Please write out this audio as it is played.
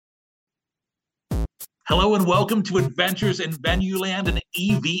Hello and welcome to Adventures in Venue Land, an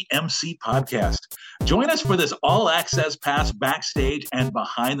EVMC podcast. Join us for this all-access pass backstage and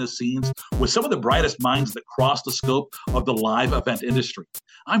behind the scenes with some of the brightest minds that cross the scope of the live event industry.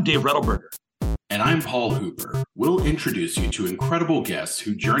 I'm Dave Rettelberger. And I'm Paul Hooper. We'll introduce you to incredible guests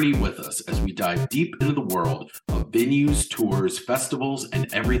who journey with us as we dive deep into the world of venues, tours, festivals,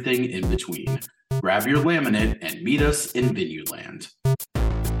 and everything in between. Grab your laminate and meet us in Venue Land.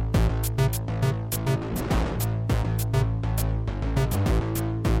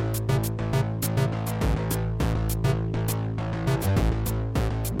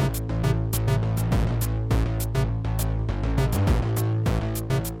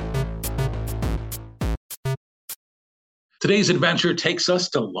 Today's adventure takes us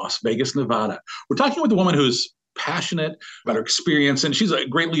to Las Vegas, Nevada. We're talking with a woman who's passionate about her experience, and she's a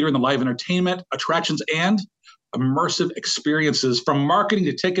great leader in the live entertainment, attractions, and immersive experiences. From marketing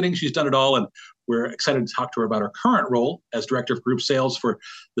to ticketing, she's done it all, and we're excited to talk to her about her current role as Director of Group Sales for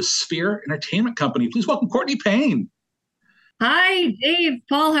the Sphere Entertainment Company. Please welcome Courtney Payne. Hi, Dave.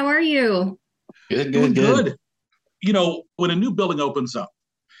 Paul, how are you? Good. You know, when a new building opens up,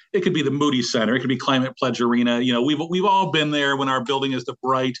 it could be the Moody Center. It could be Climate Pledge Arena. You know, we've all been there when our building is the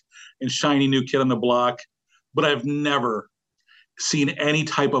bright and shiny new kid on the block. But I've never seen any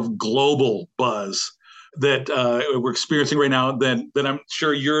type of global buzz that we're experiencing right now. That I'm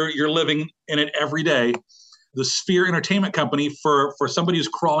sure you're living in it every day. The Sphere Entertainment Company, for somebody who's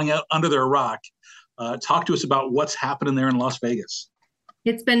crawling out under their rock. Talk to us about what's happening there in Las Vegas.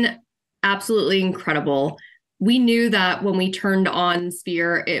 It's been absolutely incredible. We knew that when we turned on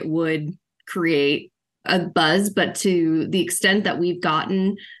Sphere, it would create a buzz, but to the extent that we've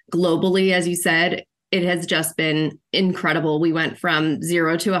gotten globally, as you said, it has just been incredible. We went from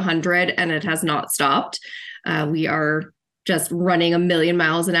 0 to 100 and it has not stopped. We are just running 1,000,000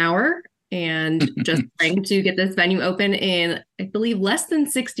 miles an hour and just trying to get this venue open in, I believe, less than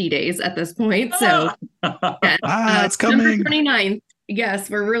 60 days at this point. So yes, it's coming. December 29th. Yes,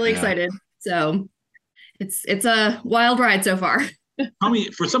 we're really excited. So it's a wild ride so far.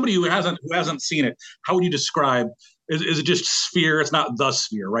 For somebody who hasn't seen it, how would you describe? Is it just Sphere? It's not the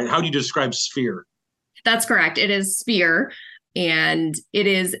Sphere, right? How do you describe Sphere? That's correct. It is Sphere, and it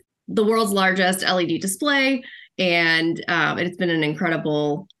is the world's largest LED display, and it's been an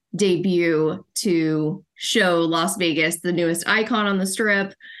incredible debut to show Las Vegas, the newest icon on the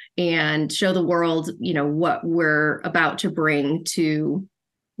Strip, and show the world, you know, what we're about to bring to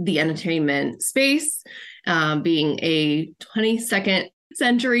the entertainment space, being a 22nd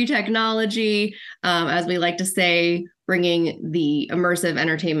century technology, as we like to say, bringing the immersive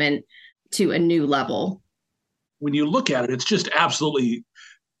entertainment to a new level. When you look at it, it's just absolutely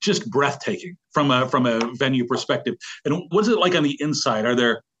just breathtaking from a venue perspective. And what is it like on the inside? Are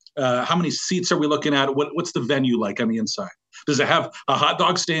there how many seats are we looking at? What's the venue like on the inside? Does it have a hot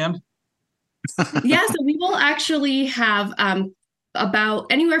dog stand? Yeah, so we will actually have about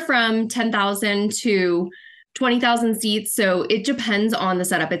anywhere from 10,000 to 20,000 seats. So it depends on the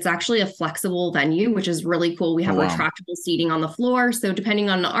setup. It's actually a flexible venue, which is really cool. We have retractable seating on the floor. So depending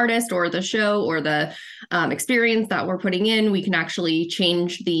on the artist or the show or the experience that we're putting in, we can actually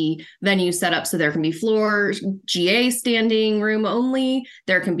change the venue setup. So there can be floor GA standing room only.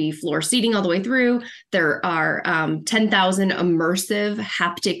 There can be floor seating all the way through. There are 10,000 immersive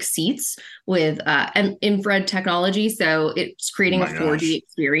haptic seats with infrared technology. So it's creating a 4D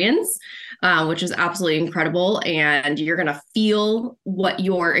experience, which is absolutely incredible. And you're going to feel what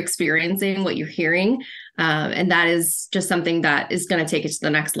you're experiencing, what you're hearing. And that is just something that is going to take it to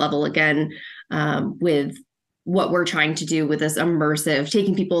the next level again, with what we're trying to do with this immersive,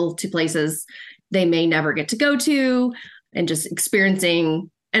 taking people to places they may never get to go to and just experiencing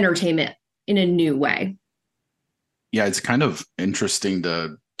entertainment in a new way. Yeah, it's kind of interesting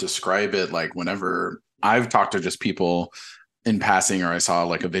to describe it. Like whenever I've talked to just people in passing, or I saw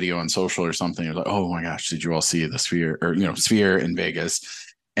like a video on social or something, like, oh my gosh, did you all see the Sphere or, Sphere in Vegas?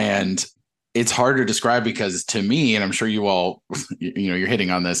 And it's hard to describe because to me, and I'm sure you all, you're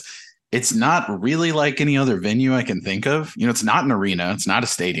hitting on this, it's not really like any other venue I can think of. It's not an arena. It's not a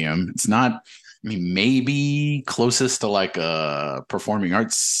stadium. It's not, maybe closest to like a performing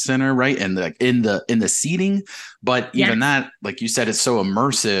arts center, right? And in the seating, but even that, like you said, it's so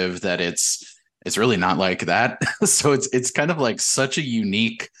immersive that it's really not like that. So it's kind of like such a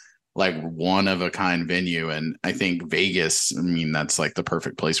unique like one of a kind venue. And I think Vegas, I mean, that's like the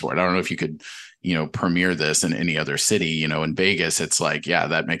perfect place for it. I don't know if you could, premiere this in any other city. In Vegas, it's like, yeah,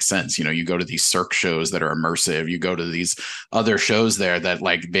 that makes sense. You go to these Cirque shows that are immersive. You go to these other shows there that,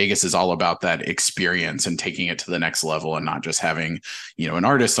 like, Vegas is all about that experience and taking it to the next level, and not just having, an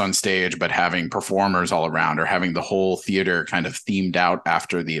artist on stage, but having performers all around, or having the whole theater kind of themed out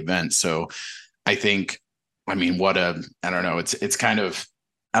after the event. So I think, I mean, I don't know, it's kind of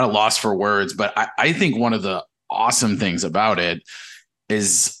at a loss for words, but I think one of the awesome things about it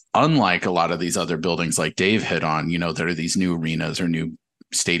is, unlike a lot of these other buildings like Dave hit on, there are these new arenas or new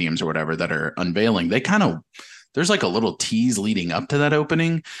stadiums or whatever that are unveiling, there's like a little tease leading up to that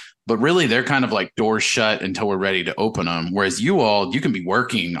opening, but really they're kind of like doors shut until we're ready to open them. Whereas you can be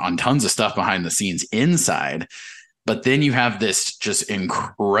working on tons of stuff behind the scenes inside. But then you have this just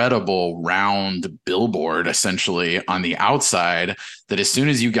incredible round billboard essentially on the outside that, as soon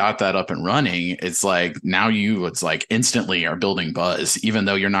as you got that up and running, it's like it's like instantly are building buzz, even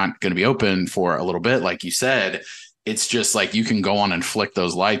though you're not going to be open for a little bit. Like you said, it's just like you can go on and flick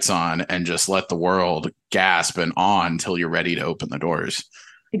those lights on and just let the world gasp and awe until you're ready to open the doors.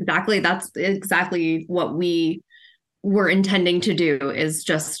 Exactly. That's exactly what we were intending to do, is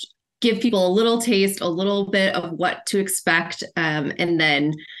just give people a little taste, a little bit of what to expect. And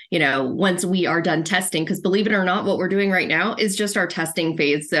then, once we are done testing, because believe it or not, what we're doing right now is just our testing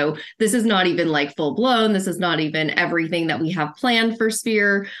phase. So this is not even like full blown. This is not even everything that we have planned for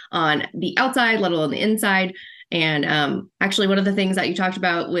Sphere on the outside, let alone the inside. And actually, one of the things that you talked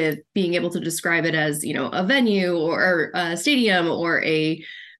about with being able to describe it as, a venue or a stadium or a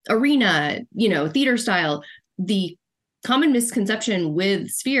arena, theater style, the common misconception with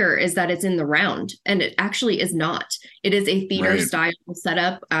Sphere is that it's in the round, and it actually is not. It is a theater style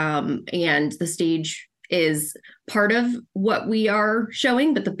setup, and the stage is part of what we are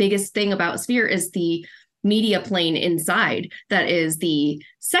showing. But the biggest thing about Sphere is the media plane inside. That is the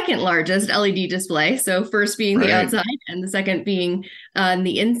second largest LED display. So first being the outside, and the second being on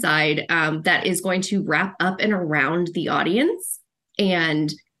the inside, that is going to wrap up and around the audience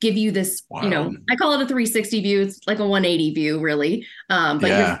and give you this, I call it a 360 view. It's like a 180 view, really. But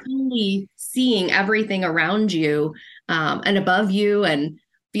you're fully seeing everything around you and above you, and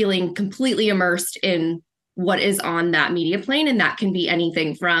feeling completely immersed in what is on that media plane. And that can be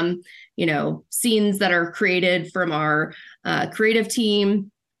anything from, scenes that are created from our creative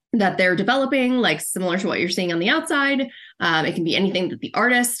team that they're developing, like similar to what you're seeing on the outside. It can be anything that the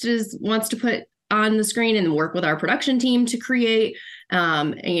artist wants to put on the screen and work with our production team to create.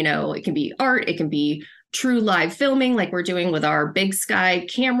 It can be art, it can be true live filming, like we're doing with our Big Sky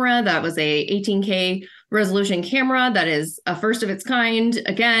camera. That was a 18K resolution camera that is a first of its kind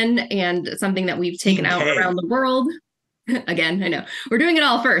again, and something that we've taken out around the world. Again, I know we're doing it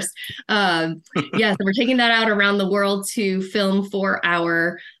all first. So we're taking that out around the world to film for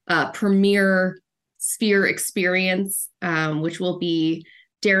our premiere Sphere experience, which will be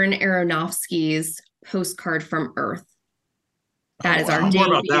Darren Aronofsky's Postcard from Earth. That is our debut. More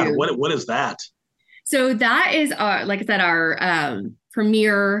about that. What is that? So that is like I said, our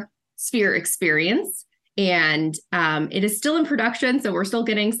premiere Sphere experience, and it is still in production. So we're still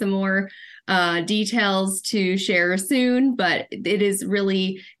getting some more details to share soon, but it is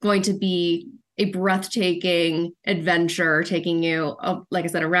really going to be a breathtaking adventure, taking you, like I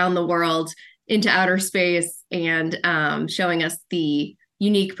said, around the world into outer space, and showing us the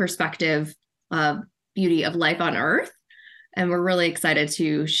unique perspective of beauty of life on Earth. And we're really excited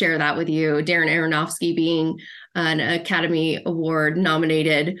to share that with you. Darren Aronofsky being an Academy Award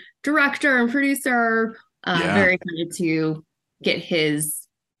nominated director and producer, very excited to get his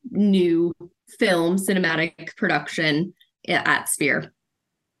new film cinematic production at Sphere.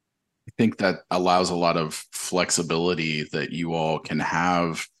 I think that allows a lot of flexibility, that you all can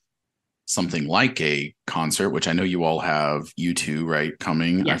have something like a concert, which I know you all have U2, right,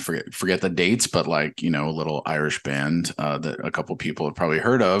 coming. Yes. I forget the dates, but like, a little Irish band that a couple people have probably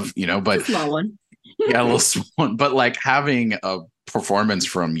heard of, but a small one. Yeah, a little small one. But like having a performance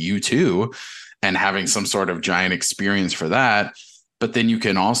from U2 and having some sort of giant experience for that. But then you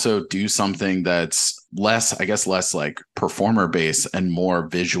can also do something that's less like performer based and more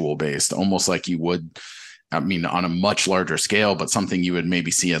visual based, almost like you would, on a much larger scale, but something you would maybe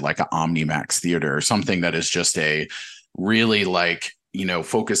see at like an OmniMax theater, or something that is just a really like,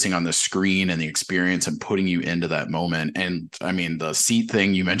 focusing on the screen and the experience and putting you into that moment. And the seat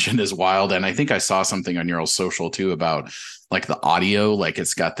thing you mentioned is wild. And I think I saw something on your social too about like the audio, like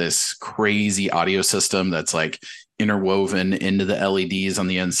it's got this crazy audio system that's like interwoven into the LEDs on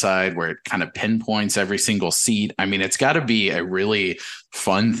the inside where it kind of pinpoints every single seat. I mean, it's got to be a really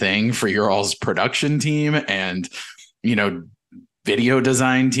fun thing for your all's production team and, video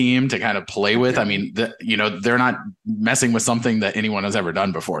design team to kind of play with. I mean, they're not messing with something that anyone has ever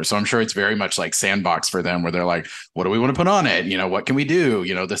done before. So I'm sure it's very much like sandbox for them where they're like, what do we want to put on it? What can we do?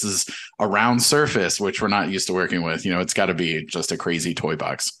 This is a round surface, which we're not used to working with. It's got to be just a crazy toy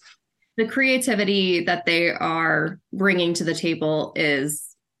box. The creativity that they are bringing to the table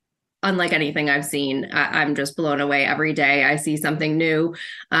is unlike anything I've seen. I'm just blown away every day. I see something new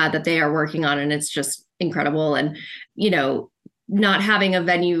that they are working on, and it's just incredible. And, not having a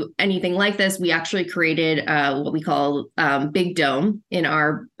venue, anything like this, we actually created what we call Big Dome in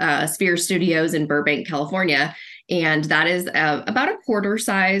our Sphere Studios in Burbank, California. And that is about a quarter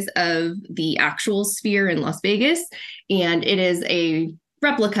size of the actual Sphere in Las Vegas. And it is a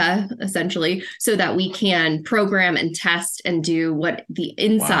replica, essentially, so that we can program and test and do what the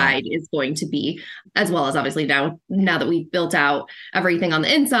inside is going to be, as well as obviously now that we've built out everything on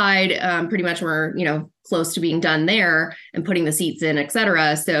the inside, pretty much we're, close to being done there and putting the seats in, et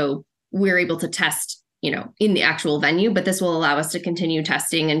cetera. So we're able to test, in the actual venue, but this will allow us to continue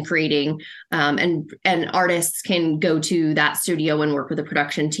testing and creating, and artists can go to that studio and work with a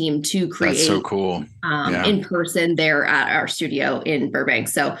production team to create. That's so cool. In person there at our studio in Burbank.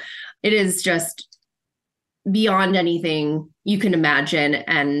 So it is just beyond anything you can imagine.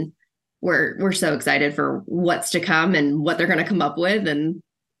 And we're so excited for what's to come and what they're going to come up with, and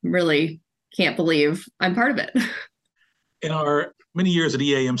really can't believe I'm part of it. In our many years at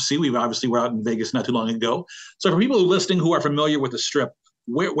EAMC, we're out in Vegas not too long ago. So for people listening who are familiar with the Strip,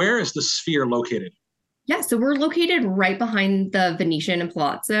 where is the Sphere located? Yeah, so we're located right behind the Venetian and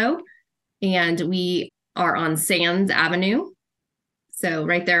Palazzo, and we are on Sands Avenue. So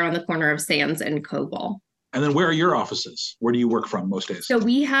right there on the corner of Sands and Koval. And then where are your offices? Where do you work from most days? So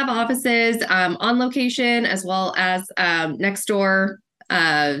we have offices on location as well as next door.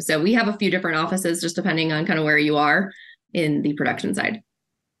 So we have a few different offices just depending on kind of where you are in the production side.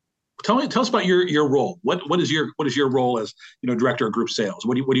 Tell us about your role. What is your role as director of group sales?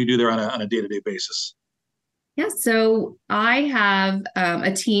 What do you do there on a day-to-day basis? Yeah, so I have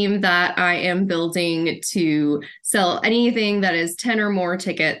a team that I am building to sell anything that is 10 or more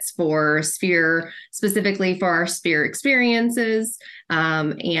tickets for Sphere, specifically for our Sphere experiences,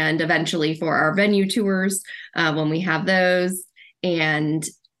 and eventually for our venue tours when we have those. And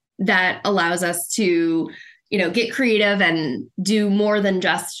that allows us to, get creative and do more than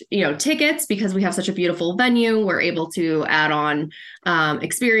just, tickets, because we have such a beautiful venue. We're able to add on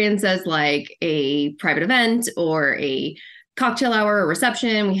experiences like a private event or a cocktail hour or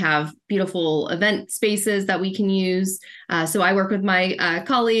reception. We have beautiful event spaces that we can use. So I work with my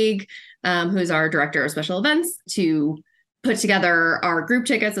colleague, who's our director of special events, to put together our group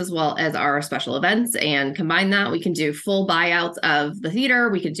tickets as well as our special events and combine that. We can do full buyouts of the theater.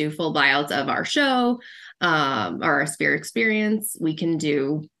 We can do full buyouts of our show, our Sphere experience. We can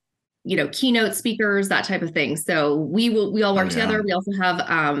do, keynote speakers, that type of thing. So we all work together. We also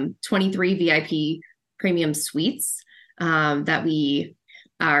have 23 VIP premium suites that we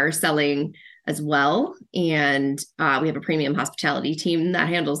are selling as well. And we have a premium hospitality team that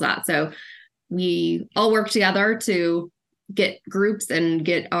handles that. So we all work together to get groups and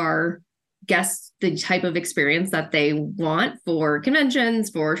get our guests the type of experience that they want for conventions,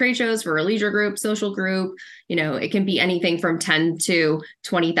 for trade shows, for a leisure group, social group. It can be anything from 10 to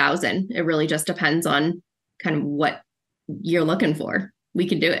 20,000. It really just depends on kind of what you're looking for. We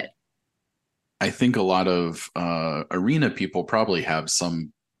can do it. I think a lot of arena people probably have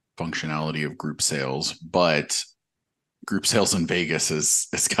some functionality of group sales, but group sales in Vegas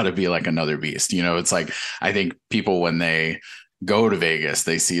it's got to be like another beast. It's like, I think people, when they go to Vegas,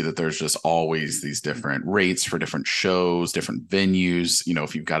 they see that there's just always these different rates for different shows, different venues.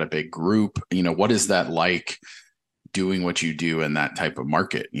 If you've got a big group, what is that like doing what you do in that type of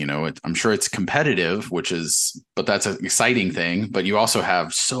market? I'm sure it's competitive, but that's an exciting thing. But you also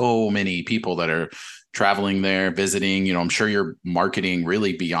have so many people that are traveling there, visiting. I'm sure you're marketing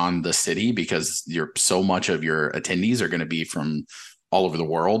really beyond the city, because so much of your attendees are going to be from all over the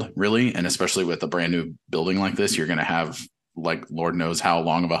world, really. And especially with a brand new building like this, you're going to have, like, Lord knows how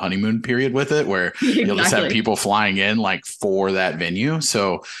long of a honeymoon period with it, where you'll just have people flying in like for that venue.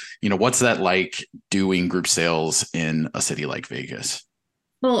 So, what's that like doing group sales in a city like Vegas?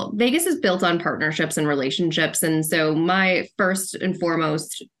 Well, Vegas is built on partnerships and relationships. And so my first and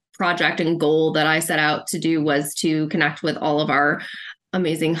foremost project and goal that I set out to do was to connect with all of our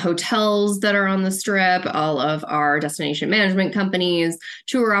amazing hotels that are on the strip, all of our destination management companies,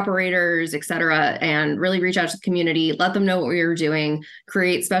 tour operators, et cetera, and really reach out to the community, let them know what we were doing,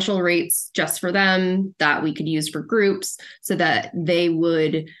 create special rates just for them that we could use for groups so that they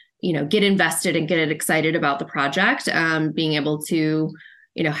would, get invested and get excited about the project, being able to,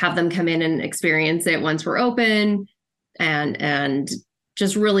 have them come in and experience it once we're open and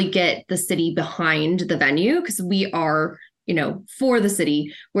just really get the city behind the venue, because we are for the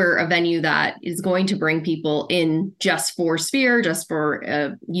city. We're a venue that is going to bring people in just for Sphere, just for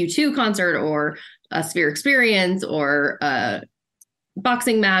a U2 concert or a Sphere experience or a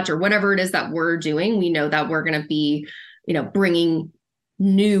boxing match or whatever it is that we're doing. We know that we're going to be, bringing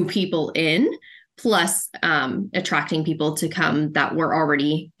new people in, plus attracting people to come that were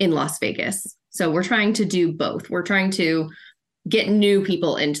already in Las Vegas. So we're trying to do both. We're trying to get new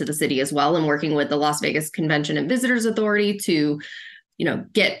people into the city as well, and working with the Las Vegas Convention and Visitors Authority to,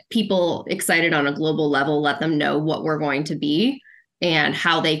 get people excited on a global level, let them know what we're going to be and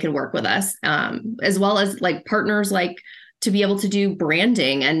how they can work with us, as well as like partners, like to be able to do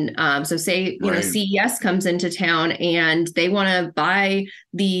branding. And so say, Right. CES comes into town and they want to buy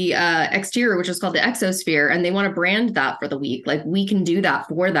the exterior, which is called the Exosphere, and they want to brand that for the week. Like we can do that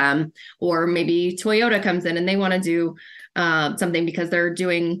for them. Or maybe Toyota comes in and they want to do something because they're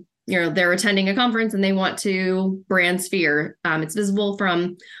doing, they're attending a conference and they want to brand Sphere. It's visible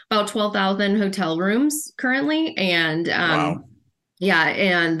from about 12,000 hotel rooms currently. And Wow. yeah,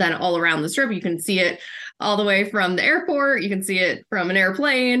 and then all around the strip, you can see it all the way from the airport. You can see it from an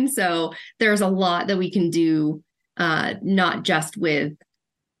airplane. So there's a lot that we can do, not just with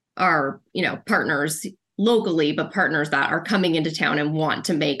our, partners locally, but partners that are coming into town and want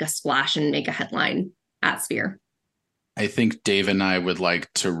to make a splash and make a headline at Sphere. I think Dave and I would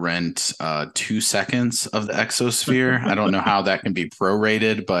like to rent 2 seconds of the Exosphere. I don't know how that can be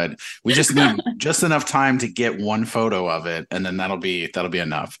prorated, but we just need just enough time to get one photo of it, and then that'll be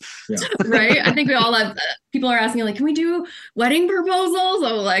enough. Yeah. Right? I think we all have. People are asking, like, can we do wedding proposals?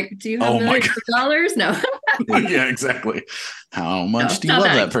 Oh, like, do you have millions of dollars? No. Yeah, exactly. How much do you love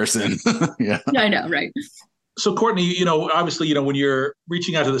that person? Yeah, I know, right? So, Courtney, obviously, when you're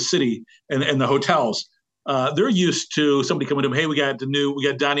reaching out to the city and the hotels, they're used to somebody coming to them. Hey, we got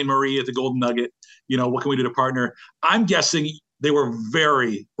Donnie and Marie at the Golden Nugget. What can we do to partner? I'm guessing they were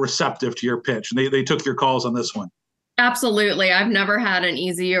very receptive to your pitch, and they took your calls on this one. Absolutely. I've never had an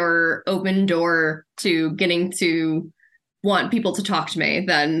easy or open door to getting to want people to talk to me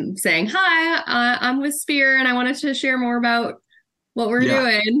than saying, hi, I'm with Sphere and I wanted to share more about what we're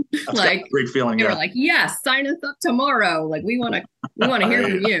doing. That's like a great feeling. They were like, yes, sign us up tomorrow. Like we want to hear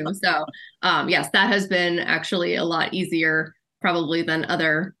from you. So yes, that has been actually a lot easier probably than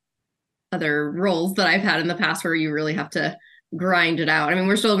other roles that I've had in the past where you really have to grind it out. I mean,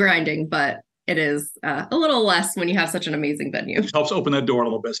 we're still grinding, but it is a little less when you have such an amazing venue. It helps open that door a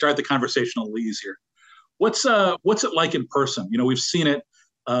little bit, start the conversation a little easier. What's it like in person? We've seen it,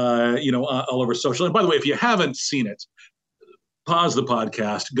 all over social. And by the way, if you haven't seen it, pause the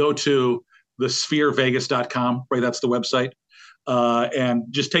podcast, go to thespherevegas.com, right? That's the website. And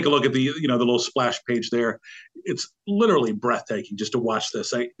just take a look at the little splash page there. It's literally breathtaking just to watch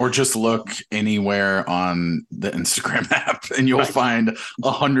this. Or just look anywhere on the Instagram app and you'll find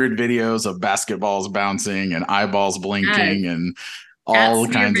 100 videos of basketballs bouncing and eyeballs blinking and all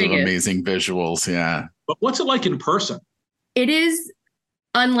kinds of amazing visuals. Yeah. But what's it like in person? It is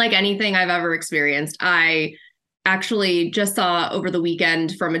unlike anything I've ever experienced. I actually just saw over the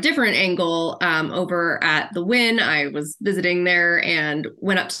weekend from a different angle over at the Wynn. I was visiting there and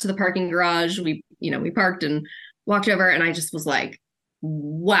went up to the parking garage. We parked and walked over and I just was like,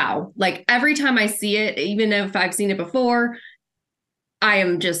 wow. Like every time I see it, even if I've seen it before, I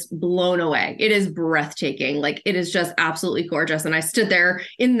am just blown away. It is breathtaking. Like it is just absolutely gorgeous. And I stood there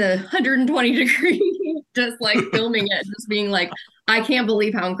in the 120 degree, just like filming it, just being like, I can't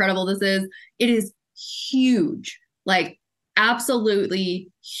believe how incredible this is. It is huge, like absolutely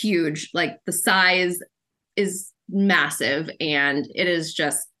huge. Like the size is massive and it is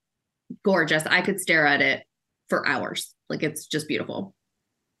just gorgeous. I could stare at it for hours. Like it's just beautiful.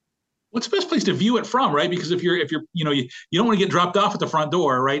 What's the best place to view it from, right? Because if you're you don't want to get dropped off at the front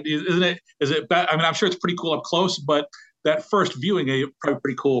door, right? Isn't it? Is it? I mean, I'm sure it's pretty cool up close, but that first viewing is probably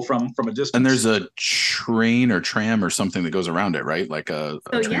pretty cool from a distance. And there's a train or tram or something that goes around it, right? Like a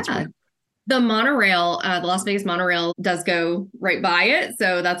transport. Yeah. The monorail, the Las Vegas monorail does go right by it.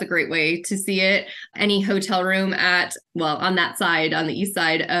 So that's a great way to see it. Any hotel room on that side, on the east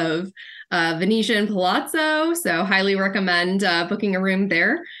side of Venetian Palazzo. So highly recommend booking a room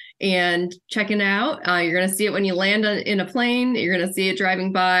there. and checking out. You're going to see it when you land in a plane. You're going to see it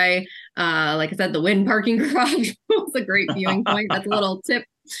driving by. Like I said, the wind parking garage was a great viewing point. That's a little tip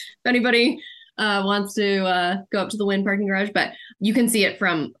if anybody wants to go up to the wind parking garage, but you can see it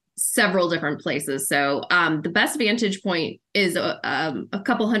from several different places. So the best vantage point is a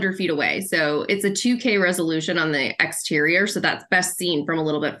couple 100 feet away. So it's a 2K resolution on the exterior. So that's best seen from a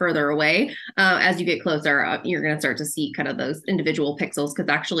little bit further away. As you get closer, you're going to start to see kind of those individual pixels, because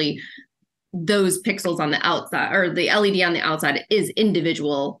actually those pixels on the outside, or the LED on the outside, is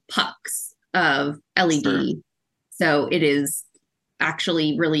individual pucks of LED. Sure. So it is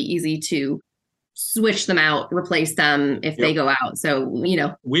actually really easy to switch them out, replace them if they go out. So, we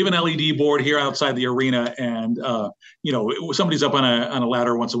have an LED board here outside the arena, and somebody's up on a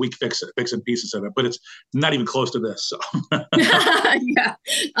ladder once a week fixing pieces of it, but it's not even close to this. So yeah.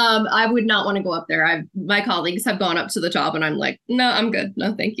 I would not want to go up there. My colleagues have gone up to the top, and I'm like, no, I'm good.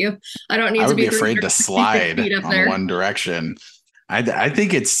 No, thank you. I don't need I to would be afraid to slide on there. One direction. I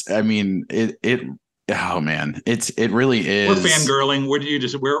think it's, oh man, it really is. We're fangirling.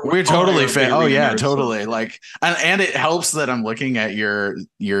 We're totally fan. Oh yeah, totally. Like, and it helps that I'm looking at your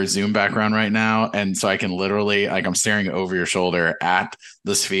Zoom background right now, and so I can literally, like, I'm staring over your shoulder at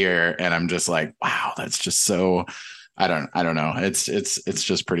the sphere, and I'm just like, wow, that's just so. I don't know. It's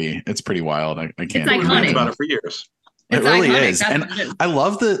just pretty wild. I can't. It's iconic. About it for years. It really is, and I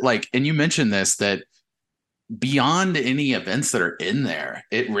love that. Like, and you mentioned this, that beyond any events that are in there,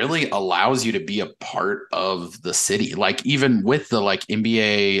 it really allows you to be a part of the city. Like, even with the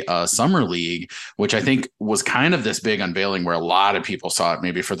NBA Summer League, which I think was kind of this big unveiling where a lot of people saw it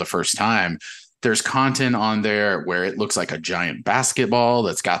maybe for the first time. There's content on there where it looks like a giant basketball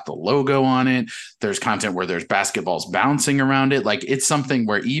that's got the logo on it. There's content where there's basketballs bouncing around it. Like, it's something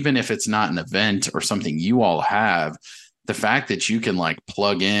where even if it's not an event or something you all have, the fact that you can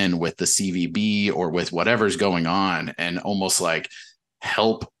plug in with the CVB or with whatever's going on and almost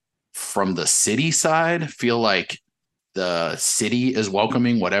help from the city side, feel like the city is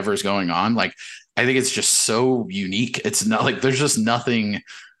welcoming whatever's going on. I think it's just so unique. It's not there's just nothing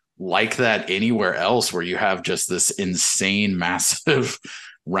like that anywhere else, where you have just this insane, massive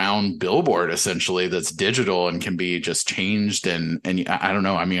round billboard essentially that's digital and can be just changed. And I don't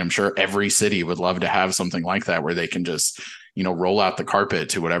know. I mean, I'm sure every city would love to have something like that where they can just, roll out the carpet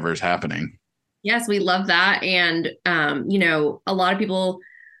to whatever is happening. Yes, we love that. And, a lot of people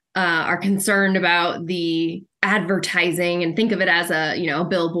are concerned about the advertising and think of it as a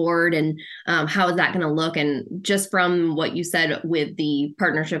billboard, and how is that going to look? And just from what you said with the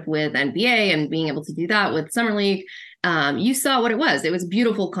partnership with NBA and being able to do that with Summer League, you saw what it was. It was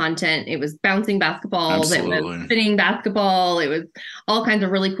beautiful content. It was bouncing basketballs. Absolutely. It was spinning basketball. It was all kinds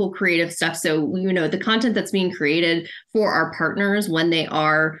of really cool creative stuff. So, the content that's being created for our partners when they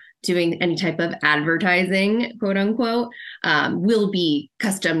are doing any type of advertising, quote unquote, will be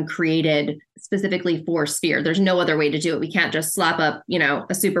custom created specifically for Sphere. There's no other way to do it. We can't just slap up,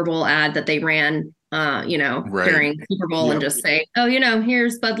 a Super Bowl ad that they ran, right. during Super Bowl and just say, oh,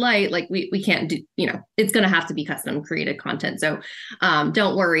 here's Bud Light. We can't do, it's going to have to be custom created content. So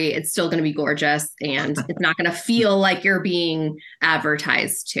don't worry, it's still going to be gorgeous, and it's not going to feel like you're being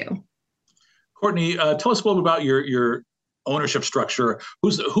advertised to. Courtney, tell us a little bit about your ownership structure.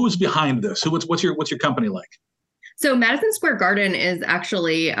 Who's behind this? What's your company like? So Madison Square Garden is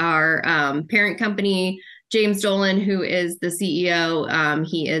actually our parent company. James Dolan, who is the CEO,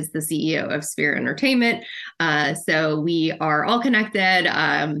 he is the CEO of Sphere Entertainment. So we are all connected.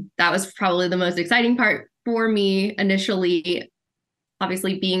 That was probably the most exciting part for me initially,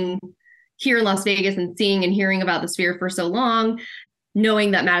 obviously being here in Las Vegas and seeing and hearing about the Sphere for so long,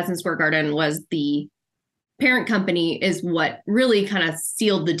 knowing that Madison Square Garden was the parent company is what really kind of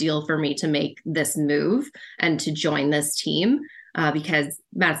sealed the deal for me to make this move and to join this team, because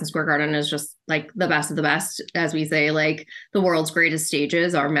Madison Square Garden is just the best of the best, as we say, the world's greatest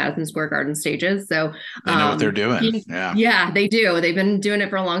stages are Madison Square Garden stages. So they know what they're doing. Yeah, they do. They've been doing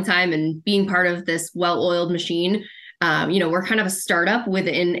it for a long time, and being part of this well-oiled machine. We're kind of a startup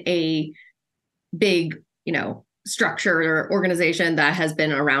within a big, structure or organization that has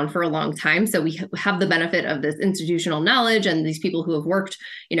been around for a long time. So we have the benefit of this institutional knowledge and these people who have worked,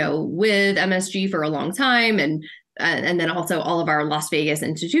 with MSG for a long time. And then also all of our Las Vegas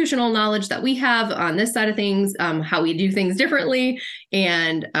institutional knowledge that we have on this side of things, how we do things differently,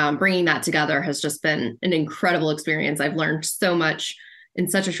 and bringing that together has just been an incredible experience. I've learned so much in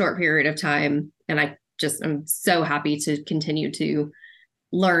such a short period of time. And I'm so happy to continue to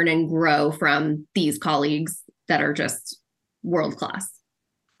learn and grow from these colleagues that are just world class.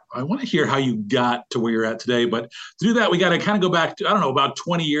 I want to hear how you got to where you're at today. But to do that, we got to kind of go back to, I don't know, about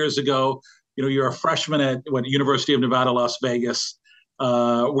 20 years ago. You're a freshman at University of Nevada, Las Vegas.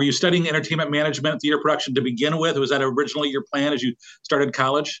 Were you studying entertainment management, theater production to begin with? Was that originally your plan as you started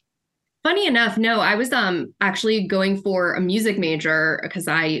college? Funny enough, no, I was actually going for a music major because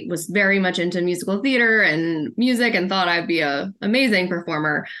I was very much into musical theater and music and thought I'd be an amazing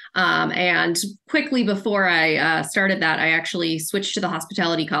performer. And quickly before I started that, I actually switched to the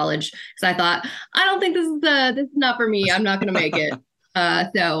hospitality college because I thought, I don't think this is not for me. I'm not going to make it.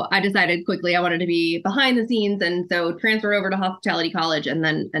 So I decided quickly I wanted to be behind the scenes, and so transferred over to hospitality college, and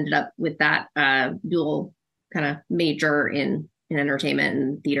then ended up with that dual kind of major in entertainment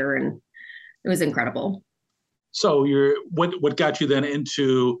and theater, and it was incredible. So what got you then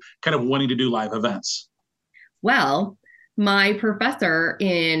into kind of wanting to do live events? Well, my professor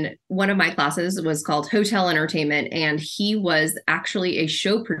in one of my classes was called Hotel Entertainment, and he was actually a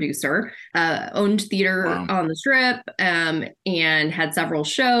show producer, owned theater on the Strip, and had several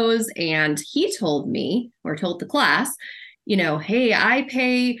shows. And he told me, or told the class, hey, I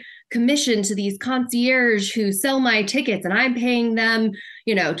pay commission to these concierge who sell my tickets, and I'm paying them,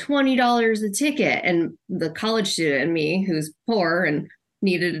 $20 a ticket. And the college student in me, who's poor and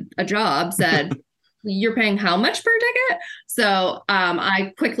needed a job, said, you're paying how much per ticket? So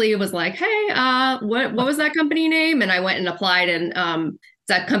I quickly was like, hey, what was that company name? And I went and applied, and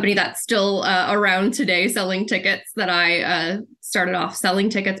that company that's still around today, selling tickets, that I started off selling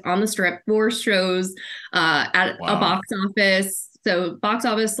tickets on the Strip for shows at a box office. So box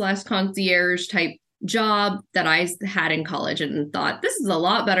office / concierge type job that I had in college, and thought, this is a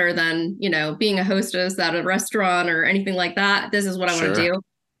lot better than, being a hostess at a restaurant or anything like that. This is what I want to do.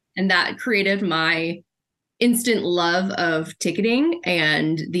 And that created my instant love of ticketing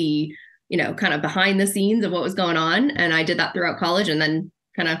and the, kind of behind the scenes of what was going on. And I did that throughout college, and then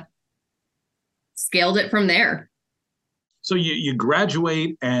kind of scaled it from there. So you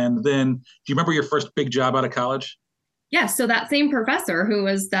graduate, and then do you remember your first big job out of college? Yeah. So that same professor who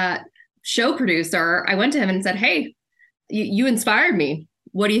was that show producer, I went to him and said, hey, you inspired me.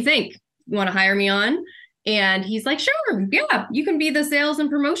 What do you think? You want to hire me on? And he's like, sure, yeah, you can be the sales and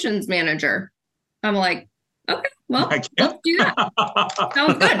promotions manager. I'm like, okay, well, let's do that.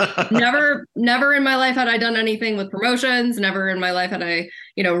 Sounds good. Never in my life had I done anything with promotions. Never in my life had I,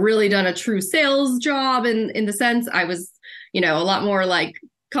 really done a true sales job in the sense I was, a lot more like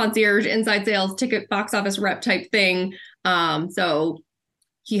concierge, inside sales, ticket box office rep type thing. So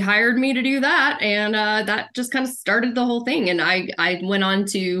he hired me to do that, and that just kind of started the whole thing. And I went on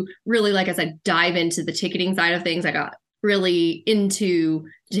to really, like I said, dive into the ticketing side of things. I got really into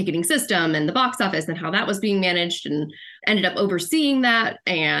the ticketing system and the box office and how that was being managed, and ended up overseeing that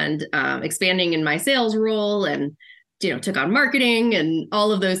and expanding in my sales role, and took on marketing and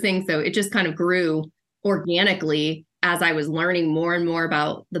all of those things. So it just kind of grew organically as I was learning more and more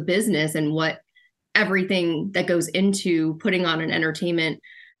about the business and what everything that goes into putting on an entertainment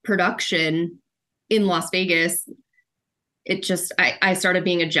production in Las Vegas. It just, I started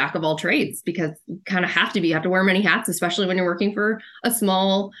being a jack of all trades, because you kind of have to wear many hats, especially when you're working for a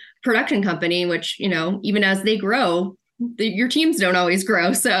small production company, which, even as they grow, your teams don't always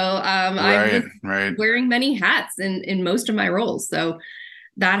grow. So I've been wearing many hats in most of my roles. So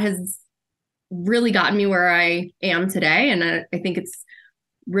that has really gotten me where I am today. And I think it's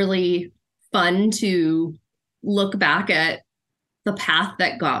really fun to look back at the path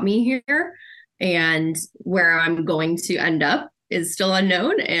that got me here, and where I'm going to end up is still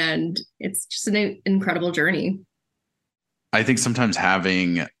unknown. And it's just an incredible journey. I think sometimes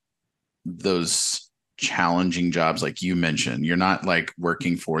having those challenging jobs, like you mentioned, you're not like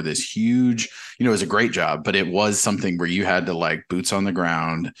working for this huge, it was a great job, but it was something where you had to like boots on the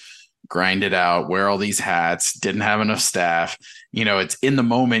ground, grind it out, wear all these hats, didn't have enough staff. It's in the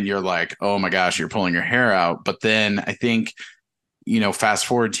moment, you're like, oh my gosh, you're pulling your hair out. But then I think, fast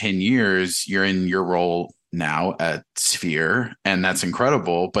forward 10 years, you're in your role now at Sphere, and that's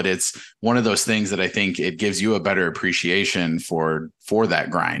incredible. But it's one of those things that I think it gives you a better appreciation for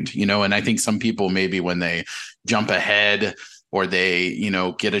that grind, and I think some people, maybe when they jump ahead, or they,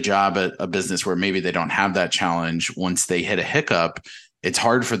 get a job at a business where maybe they don't have that challenge, once they hit a hiccup, it's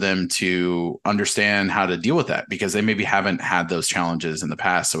hard for them to understand how to deal with that, because they maybe haven't had those challenges in the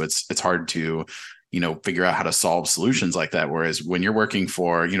past. So it's hard to, figure out how to solve solutions like that. Whereas when you're working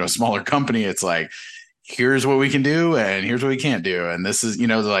for, a smaller company, it's like, here's what we can do and here's what we can't do. And this is,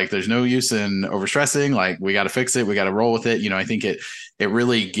 like, there's no use in overstressing. Like, we got to fix it. We got to roll with it. I think it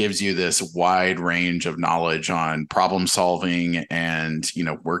really gives you this wide range of knowledge on problem solving and,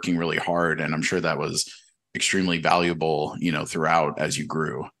 working really hard. And I'm sure that was extremely valuable, throughout as you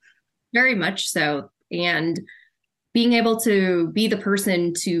grew. very much so. And being able to be the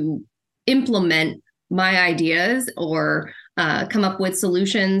person to implement my ideas or come up with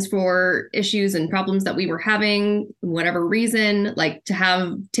solutions for issues and problems that we were having, whatever reason, like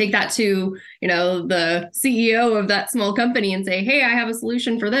to take that to, the CEO of that small company and say, hey, I have a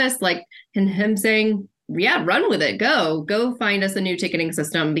solution for this. Like, and him saying, yeah, run with it. Go find us a new ticketing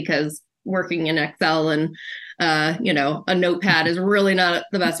system, because working in Excel and, a notepad is really not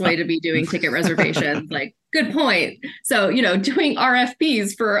the best way to be doing ticket reservations. Like, good point. So, doing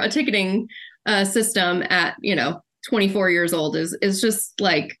RFPs for a ticketing system at, 24 years old is just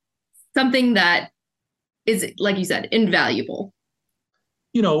like something that is, like you said, invaluable.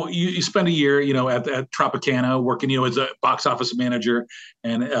 You spend a year, at Tropicana working, as a box office manager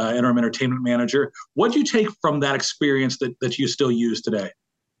and interim entertainment manager. What do you take from that experience that you still use today?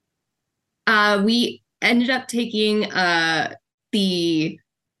 We ended up taking the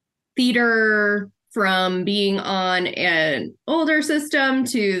theater from being on an older system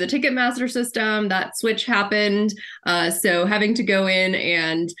to the Ticketmaster system. That switch happened. So having to go in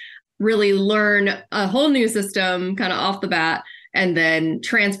and really learn a whole new system kind of off the bat and then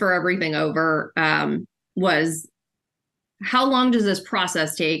transfer everything over was, how long does this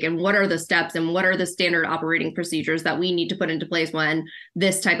process take, and what are the steps, and what are the standard operating procedures that we need to put into place when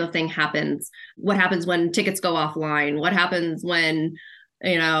this type of thing happens? What happens when tickets go offline? What happens when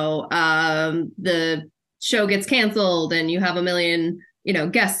the show gets canceled and you have a million,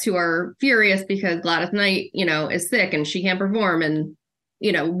 guests who are furious because Gladys Knight, is sick and she can't perform? And,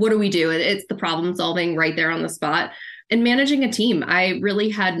 what do we do? It's the problem solving right there on the spot. And managing a team. I really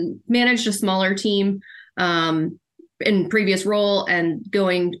had managed a smaller team in previous role, and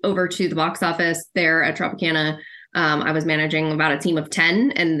going over to the box office there at Tropicana, I was managing about a team of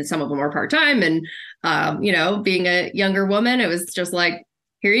 10, and some of them were part-time. And, being a younger woman, it was just like,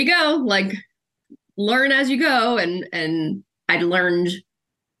 here you go, like, learn as you go. And I learned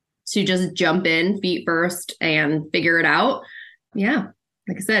to just jump in feet first and figure it out. Yeah.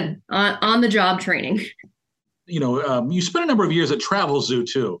 Like I said, on the job training. You spent a number of years at Travel Zoo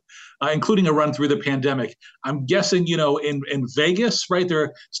too, including a run through the pandemic. I'm guessing, in Vegas, right,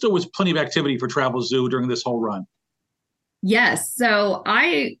 there still was plenty of activity for Travel Zoo during this whole run. Yes. So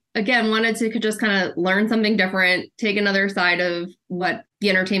I, again, wanted to just kind of learn something different, take another side of what the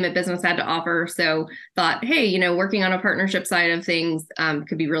entertainment business had to offer. So thought, hey, working on a partnership side of things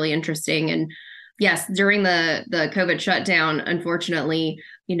could be really interesting. And yes, during the COVID shutdown, unfortunately,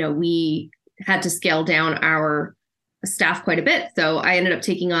 we had to scale down our staff quite a bit. So I ended up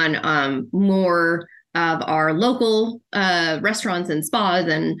taking on more of our local restaurants and spas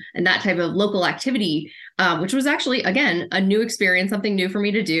and that type of local activity, which was actually, again, a new experience, something new for me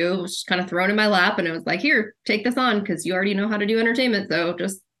to do. It was just kind of thrown in my lap, and it was like, here, take this on, because you already know how to do entertainment. So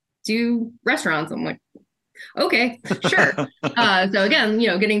just do restaurants. I'm like, okay, sure. So again,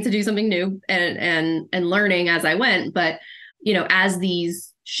 getting to do something new and learning as I went. But, as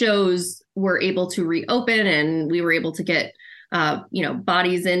these shows were able to reopen and we were able to get,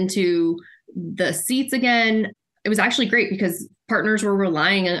 bodies into the seats again, it was actually great, because partners were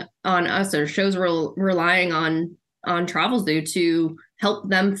relying on us, or shows were relying on Travel Zoo to help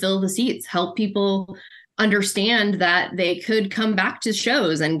them fill the seats, help people understand that they could come back to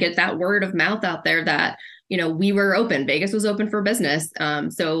shows and get that word of mouth out there that, we were open. Vegas was open for business.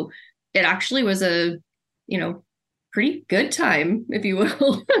 So it actually was a, pretty good time, if you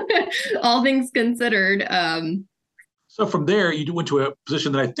will, all things considered. So from there, you went to a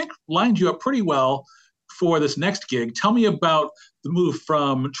position that I think lined you up pretty well for this next gig. Tell me about the move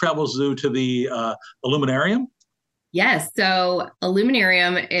from Travel Zoo to the Illuminarium. Yes. So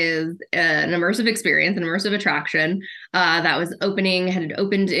Illuminarium is an immersive experience, an immersive attraction that had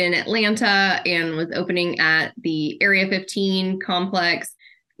opened in Atlanta and was opening at the Area 15 complex,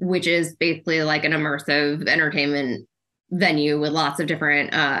 which is basically like an immersive entertainment venue with lots of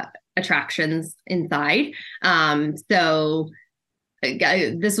different attractions inside. So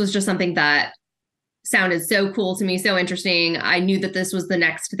this was just something that sounded so cool to me, so interesting. I knew that this was the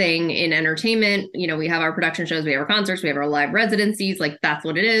next thing in entertainment. We have our production shows, we have our concerts, we have our live residencies, like that's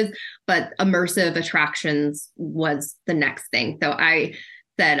what it is. But immersive attractions was the next thing. So I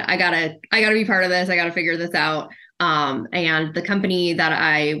said, I gotta be part of this. I gotta figure this out. And the company that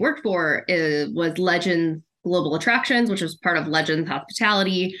I worked for was Legends Global Attractions, which was part of Legends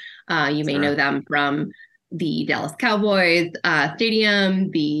Hospitality. You may know them from the Dallas Cowboys Stadium,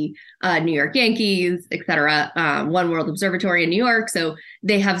 the New York Yankees, etc. One World Observatory in New York. So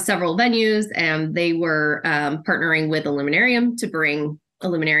they have several venues, and they were partnering with Illuminarium to bring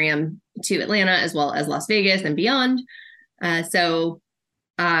Illuminarium to Atlanta as well as Las Vegas and beyond. So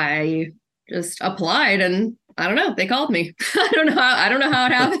I just applied and I don't know, they called me. I don't know how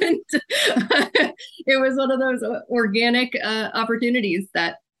it happened. It was one of those organic opportunities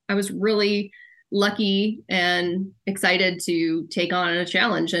that I was really lucky and excited to take on a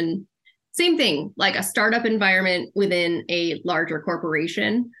challenge. And same thing, like a startup environment within a larger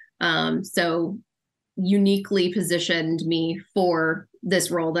corporation. So uniquely positioned me for this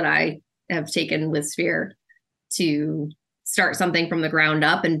role that I have taken with Sphere to start something from the ground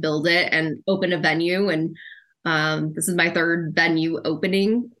up and build it and open a venue. And this is my third venue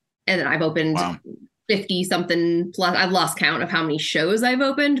opening, and I've opened 50 something plus. I've lost count of how many shows I've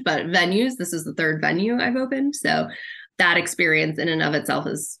opened, but venues, this is the third venue I've opened. So that experience in and of itself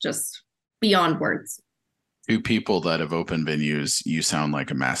is just beyond words. To people that have opened venues, you sound like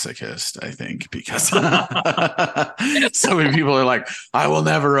a masochist, I think, because so many people are like, I will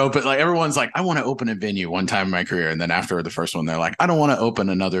never open. Like everyone's like, I want to open a venue one time in my career. And then after the first one, they're like, I don't want to open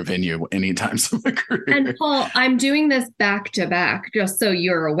another venue anytime in my career. And Paul, I'm doing this back to back, just so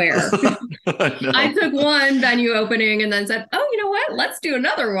you're aware. I took one venue opening and then said, oh, you know what? Let's do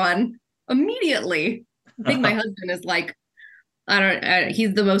another one immediately. I think my husband is like,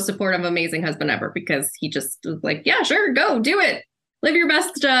 he's the most supportive, amazing husband ever, because he just was like, yeah, sure, go do it. Live your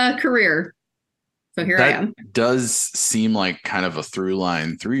best career. So here I am. That does seem like kind of a through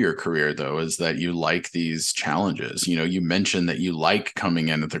line through your career, though, is that you like these challenges. You know, you mentioned that you like coming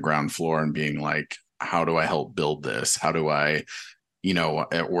in at the ground floor and being like, how do I help build this? How do I, you know,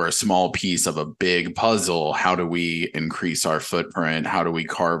 we're a small piece of a big puzzle. How do we increase our footprint? How do we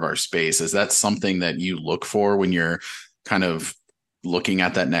carve our space? Is that something that you look for when you're kind of looking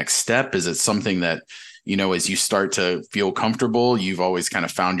at that next step? Is it something that, you know, as you start to feel comfortable, you've always kind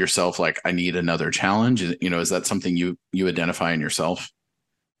of found yourself like, I need another challenge? You know, is that something you identify in yourself?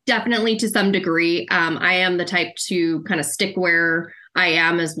 Definitely, to some degree. I am the type to kind of stick where I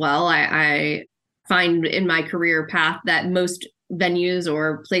am as well. I find in my career path that most venues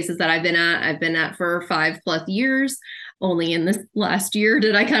or places that I've been at for 5+ years. Only in this last year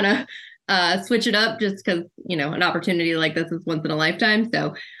did I kind of switch it up, just because, you know, an opportunity like this is once in a lifetime.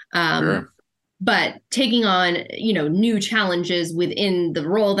 So, Sure. But taking on, you know, new challenges within the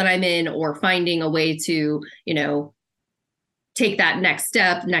role that I'm in, or finding a way to, you know, take that next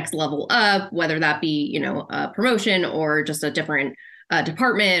step, next level up, whether that be, you know, a promotion or just a different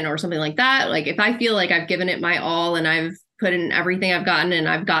department or something like that. Like if I feel like I've given it my all and I've put in everything I've gotten and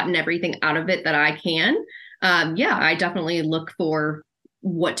I've gotten everything out of it that I can, I definitely look for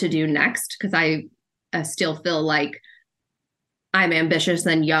what to do next, because I still feel like I'm ambitious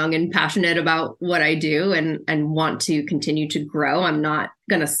and young and passionate about what I do, and want to continue to grow. I'm not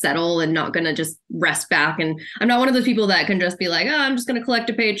going to settle and not going to just rest back. And I'm not one of those people that can just be like, oh, I'm just going to collect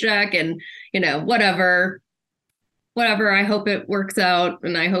a paycheck and, you know, whatever. I hope it works out.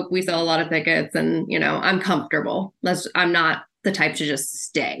 And I hope we sell a lot of tickets, and, you know, I'm comfortable. I'm not the type to just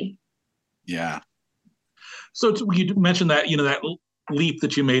stay. Yeah. So you mentioned that, you know, that leap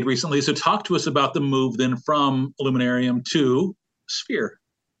that you made recently. So talk to us about the move then from Illuminarium to Sphere.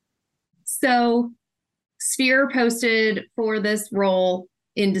 So Sphere posted for this role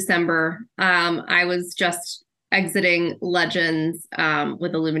in December. I was just exiting Legends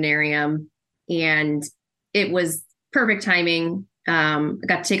with Illuminarium, and it was perfect timing. I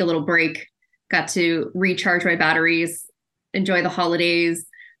got to take a little break, got to recharge my batteries, enjoy the holidays,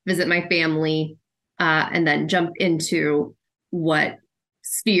 visit my family, and then jump into what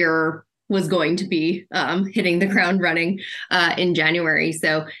Sphere was going to be hitting the ground running in January.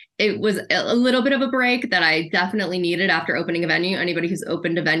 So it was a little bit of a break that I definitely needed after opening a venue. Anybody who's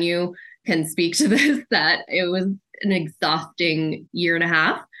opened a venue can speak to this, that it was an exhausting year and a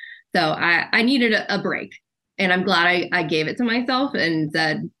half. So I needed a break, and I'm glad I gave it to myself and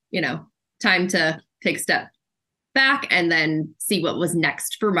said, you know, time to take a step back and then see what was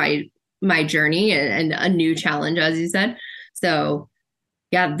next for my journey and a new challenge, as you said. So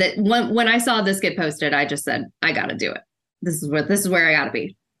yeah, when I saw this get posted, I just said, I got to do it. This is where I got to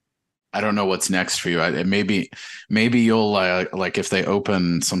be. I don't know what's next for you. Maybe you'll like if they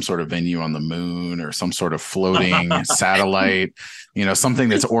open some sort of venue on the moon or some sort of floating satellite, you know, something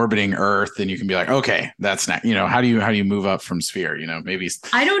that's orbiting Earth, then you can be like, okay, that's not, you know, how do you move up from Sphere? You know, maybe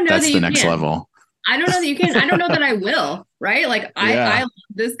I don't know that's that the next level. I don't know that you can. I don't know that I will. Right? Like I love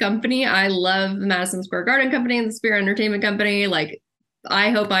this company. I love the Madison Square Garden company and the Sphere Entertainment Company. Like,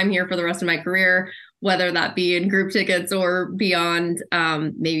 I hope I'm here for the rest of my career, whether that be in group tickets or beyond.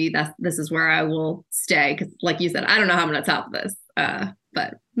 Maybe this is where I will stay, because like you said, I don't know how I'm going to top this.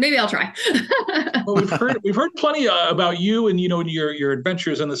 but maybe I'll try. Well, we've heard plenty about you and your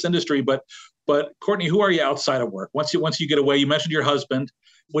adventures in this industry, but Courtney, who are you outside of work? Once you get away, you mentioned your husband.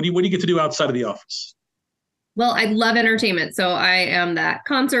 What do you get to do outside of the office? Well, I love entertainment. So I am that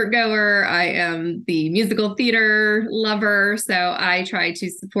concert goer. I am the musical theater lover. So I try to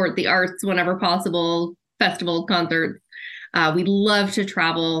support the arts whenever possible, festival, concerts. We love to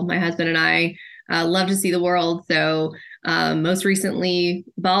travel. My husband and I love to see the world. So most recently,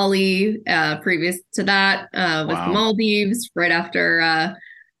 Bali, previous to that was the Maldives right after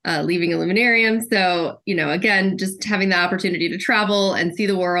leaving Illuminarium. So, again, just having the opportunity to travel and see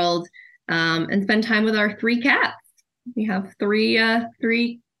the world. And spend time with our 3 cats. We have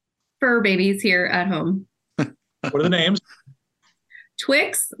three fur babies here at home. What are the names?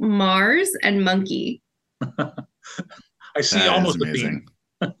 Twix, Mars, and Monkey. I see almost a theme.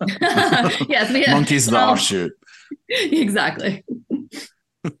 Yes, Monkey's the offshoot. Exactly.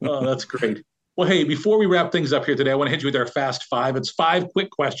 Oh, that's great. Well, hey, before we wrap things up here today, I want to hit you with our Fast 5. It's 5 quick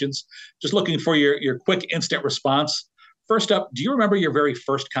questions. Just looking for your quick instant response. First up, do you remember your very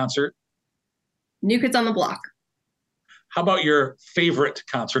first concert? New Kids on the Block. How about your favorite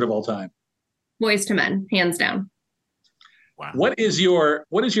concert of all time? Boyz II Men, hands down. Wow. What is your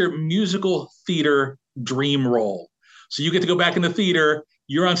musical theater dream role? So you get to go back in the theater.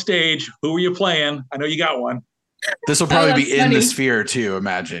 You're on stage. Who are you playing? I know you got one. This will probably be funny. In the Sphere too.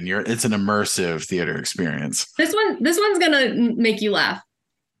 Imagine it's an immersive theater experience. This one's gonna make you laugh.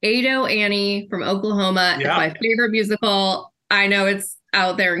 Ado Annie from Oklahoma. Yeah. It's my favorite musical. I know it's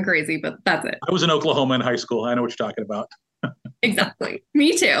out there and crazy, but that's it. I was in Oklahoma in high school. I know what you're talking about. Exactly.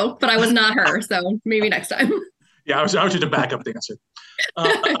 Me too, but I was not her. So maybe next time. Yeah, I was just a backup dancer. All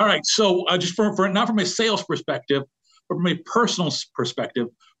right. So just for not from a sales perspective, but from a personal perspective,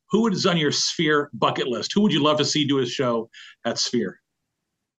 who is on your Sphere bucket list? Who would you love to see do a show at Sphere?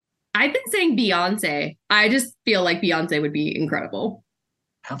 I've been saying Beyonce. I just feel like Beyonce would be incredible.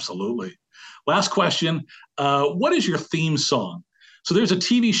 Absolutely. Last question. What is your theme song? So there's a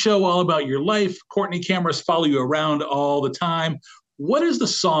TV show all about your life. Courtney cameras follow you around all the time. What is the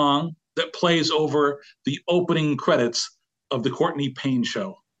song that plays over the opening credits of the Courtney Payne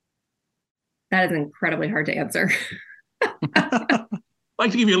show? That is incredibly hard to answer. I'd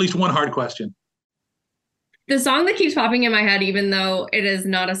like to give you at least one hard question. The song that keeps popping in my head, even though it is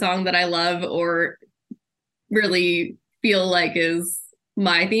not a song that I love or really feel like is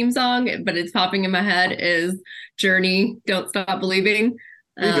my theme song, but it's popping in my head, is Journey, Don't Stop Believing.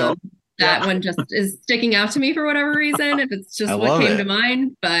 There you go. That one just is sticking out to me for whatever reason, if it's just what came to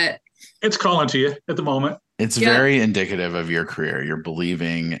mind, but it's calling to you at the moment. It's very indicative of your career. You're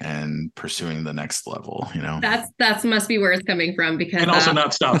believing and pursuing the next level, That's must be where it's coming from, because and also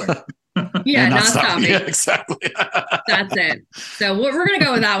not stopping. Yeah, not stopping. Yeah, exactly. That's it. So we're gonna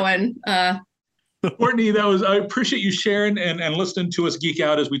go with that one. Courtney, I appreciate you sharing and listening to us geek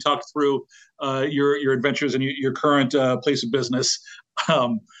out as we talk through your adventures and your current place of business.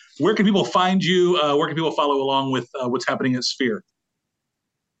 Where can people find you? Where can people follow along with what's happening at Sphere?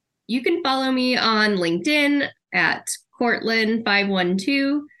 You can follow me on LinkedIn at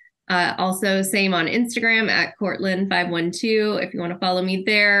Courtland512. Also, same on Instagram at Courtland512. If you want to follow me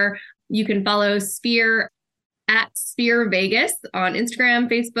there, you can follow Sphere at Sphere Vegas on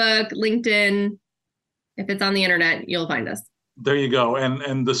Instagram, Facebook, LinkedIn. If it's on the internet, you'll find us. There you go.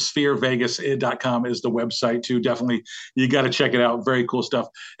 And the spherevegas.com is the website too. Definitely. You got to check it out. Very cool stuff.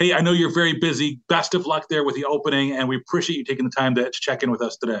 Hey, I know you're very busy. Best of luck there with the opening. And we appreciate you taking the time to check in with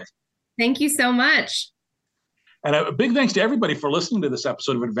us today. Thank you so much. And a big thanks to everybody for listening to this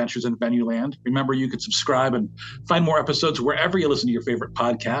episode of Adventures in Venue Land. Remember, you can subscribe and find more episodes wherever you listen to your favorite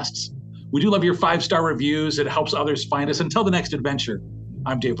podcasts. We do love your 5-star reviews. It helps others find us. Until the next adventure,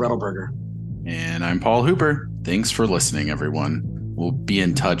 I'm Dave Rettelberger. And I'm Paul Hooper. Thanks for listening, everyone. We'll be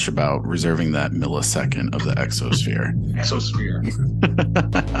in touch about reserving that millisecond of the exosphere. Exosphere.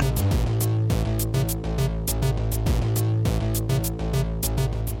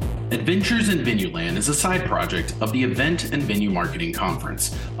 Adventures in Venue Land is a side project of the Event and Venue Marketing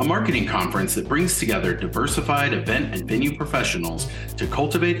Conference, a marketing conference that brings together diversified event and venue professionals to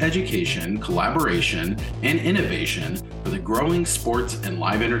cultivate education, collaboration, and innovation for the growing sports and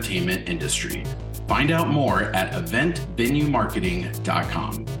live entertainment industry. Find out more at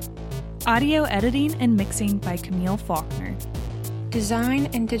eventvenuemarketing.com. Audio editing and mixing by Camille Faulkner. Design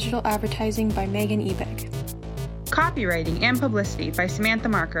and digital advertising by Megan Ebeck. Copywriting and publicity by Samantha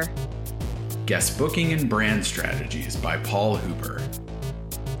Marker. Guest booking and brand strategies by Paul Hooper.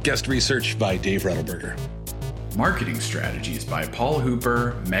 Guest research by Dave Rettelberger. Marketing strategies by Paul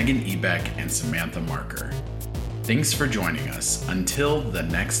Hooper, Megan Ebeck, and Samantha Marker. Thanks for joining us. Until the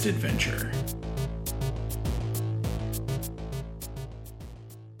next adventure.